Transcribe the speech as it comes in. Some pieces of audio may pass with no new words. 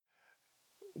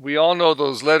We all know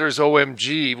those letters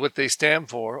OMG, what they stand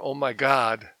for, oh my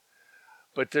God.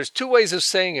 But there's two ways of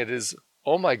saying it is,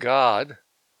 oh my God,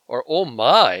 or oh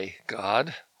my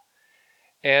God.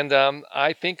 And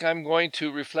I think I'm going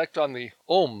to reflect on the,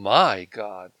 oh my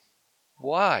God.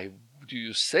 Why do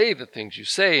you say the things you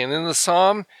say? And in the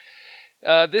psalm,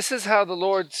 this is how the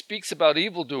Lord speaks about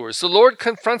evildoers. The Lord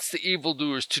confronts the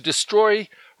evildoers to destroy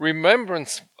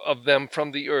remembrance of them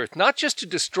from the earth. Not just to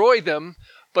destroy them,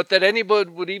 but that anybody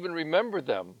would even remember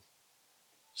them.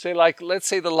 Say, like, let's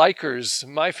say the Leikers,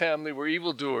 my family, were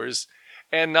evildoers.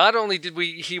 And not only did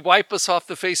he wipe us off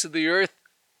the face of the earth,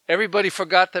 everybody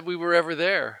forgot that we were ever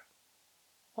there.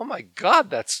 Oh my God,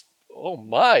 that's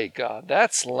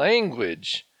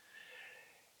language.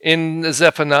 In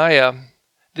Zephaniah,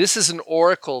 this is an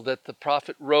oracle that the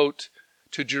prophet wrote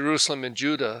to Jerusalem and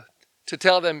Judah to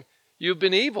tell them, you've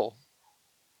been evil.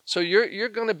 So you're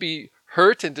going to be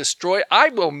hurt and destroyed. I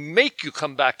will make you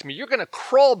come back to me. You're going to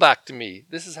crawl back to me.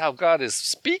 This is how God is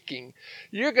speaking.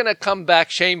 You're going to come back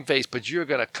shamefaced, but you're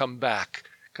going to come back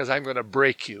because I'm going to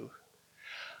break you.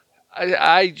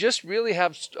 I just really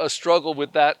have a struggle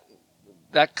with that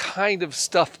kind of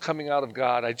stuff coming out of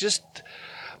God.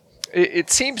 It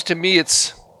seems to me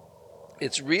it's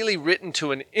really written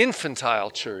to an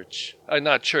infantile church, an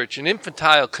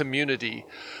infantile community,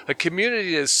 a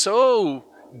community that is so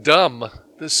dumb,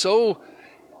 that's so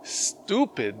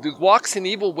stupid, that walks in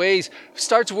evil ways,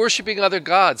 starts worshiping other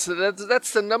gods.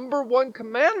 That's the number one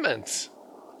commandment.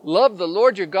 Love the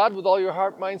Lord your God with all your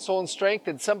heart, mind, soul, and strength.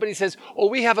 And somebody says, oh,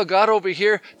 we have a God over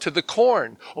here to the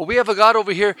corn. Oh, we have a God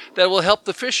over here that will help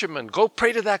the fishermen. Go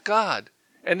pray to that God.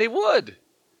 And they would.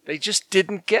 They just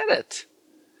didn't get it.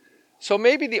 So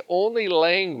maybe the only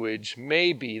language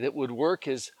that would work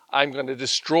is, I'm going to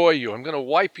destroy you. I'm going to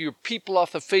wipe your people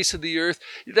off the face of the earth.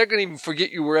 They're going to even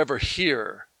forget you were ever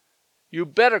here. You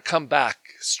better come back.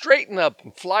 Straighten up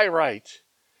and fly right.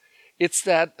 It's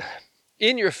that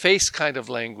in-your-face kind of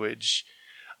language.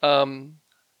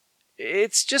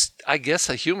 It's just, I guess,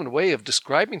 a human way of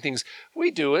describing things.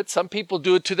 We do it. Some people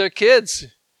do it to their kids.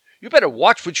 You better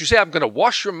watch what you say. I'm going to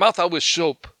wash your mouth out with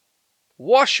soap.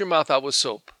 Wash your mouth out with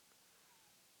soap.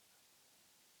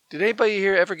 Did anybody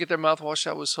here ever get their mouth washed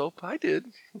out with soap? I did.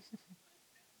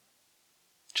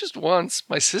 Just once.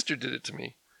 My sister did it to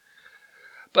me.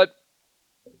 But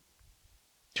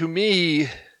to me,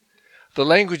 the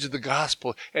language of the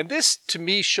gospel, and this to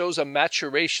me shows a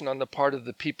maturation on the part of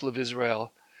the people of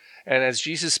Israel. And as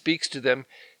Jesus speaks to them,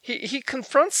 he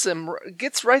confronts them,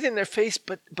 gets right in their face,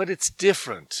 but it's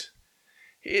different.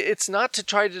 It's not to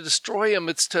try to destroy them.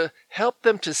 It's to help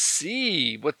them to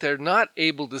see what they're not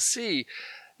able to see.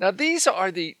 Now, these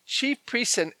are the chief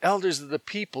priests and elders of the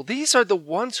people. These are the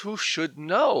ones who should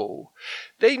know.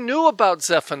 They knew about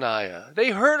Zephaniah. They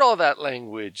heard all that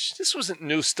language. This wasn't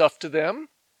new stuff to them.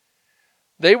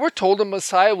 They were told the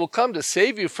Messiah will come to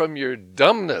save you from your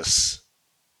dumbness.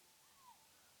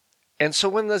 And so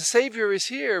when the Savior is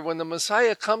here, when the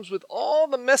Messiah comes with all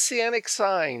the messianic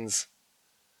signs,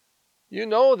 you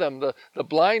know them. The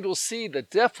blind will see, the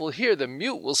deaf will hear, the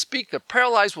mute will speak, the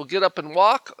paralyzed will get up and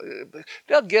walk.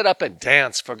 They'll get up and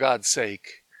dance, for God's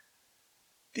sake.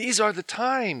 These are the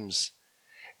times.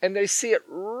 And they see it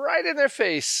right in their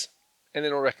face, and they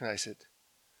don't recognize it.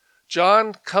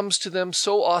 John comes to them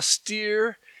so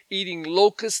austere, eating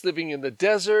locusts, living in the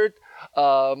desert,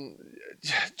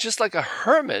 just like a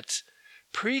hermit,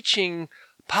 preaching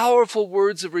powerful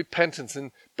words of repentance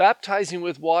and baptizing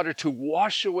with water to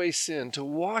wash away sin, to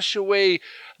wash away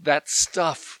that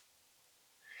stuff.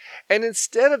 And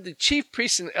instead of the chief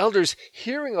priests and elders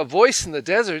hearing a voice in the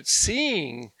desert,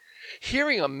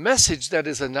 hearing a message that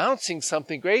is announcing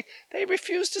something great, they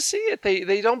refuse to see it.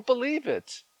 They don't believe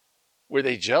it. Were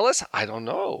they jealous? I don't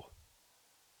know.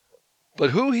 But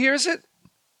who hears it?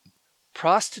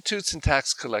 Prostitutes and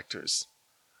tax collectors,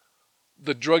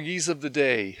 the druggies of the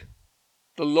day,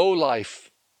 the lowlife.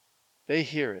 They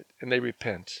hear it and they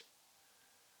repent.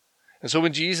 And so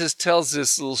when Jesus tells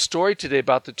this little story today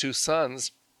about the two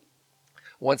sons,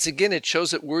 once again it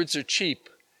shows that words are cheap.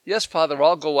 Yes, Father,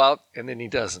 I'll go out, and then he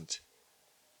doesn't.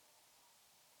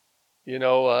 You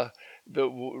know, the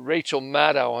Rachel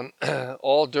Maddow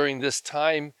all during this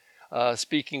time,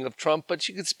 speaking of Trump, but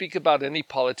she could speak about any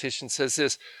politician, says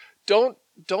this: don't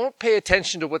pay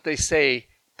attention to what they say,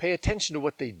 pay attention to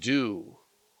what they do.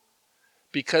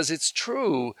 Because it's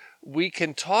true, we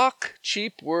can talk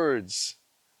cheap words,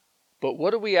 but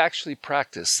what do we actually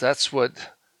practice? That's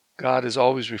what God is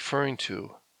always referring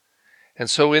to. And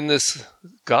so in this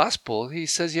gospel, he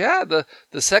says, yeah,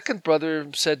 the second brother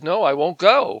said, no, I won't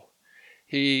go.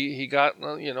 He got,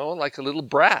 like a little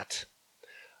brat.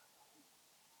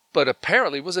 but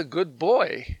apparently was a good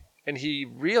boy. And he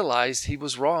realized he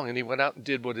was wrong, and he went out and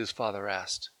did what his father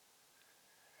asked.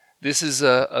 This is,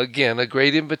 again, a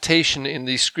great invitation in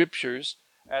these scriptures.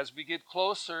 As we get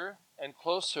closer and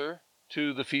closer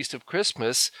to the Feast of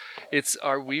Christmas, it's,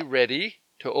 are we ready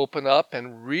to open up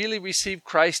and really receive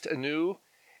Christ anew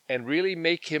and really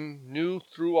make him new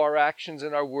through our actions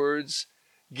and our words,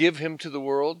 give him to the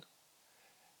world?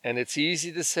 And it's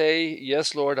easy to say,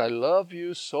 yes, Lord, I love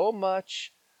you so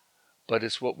much, but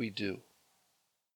it's what we do.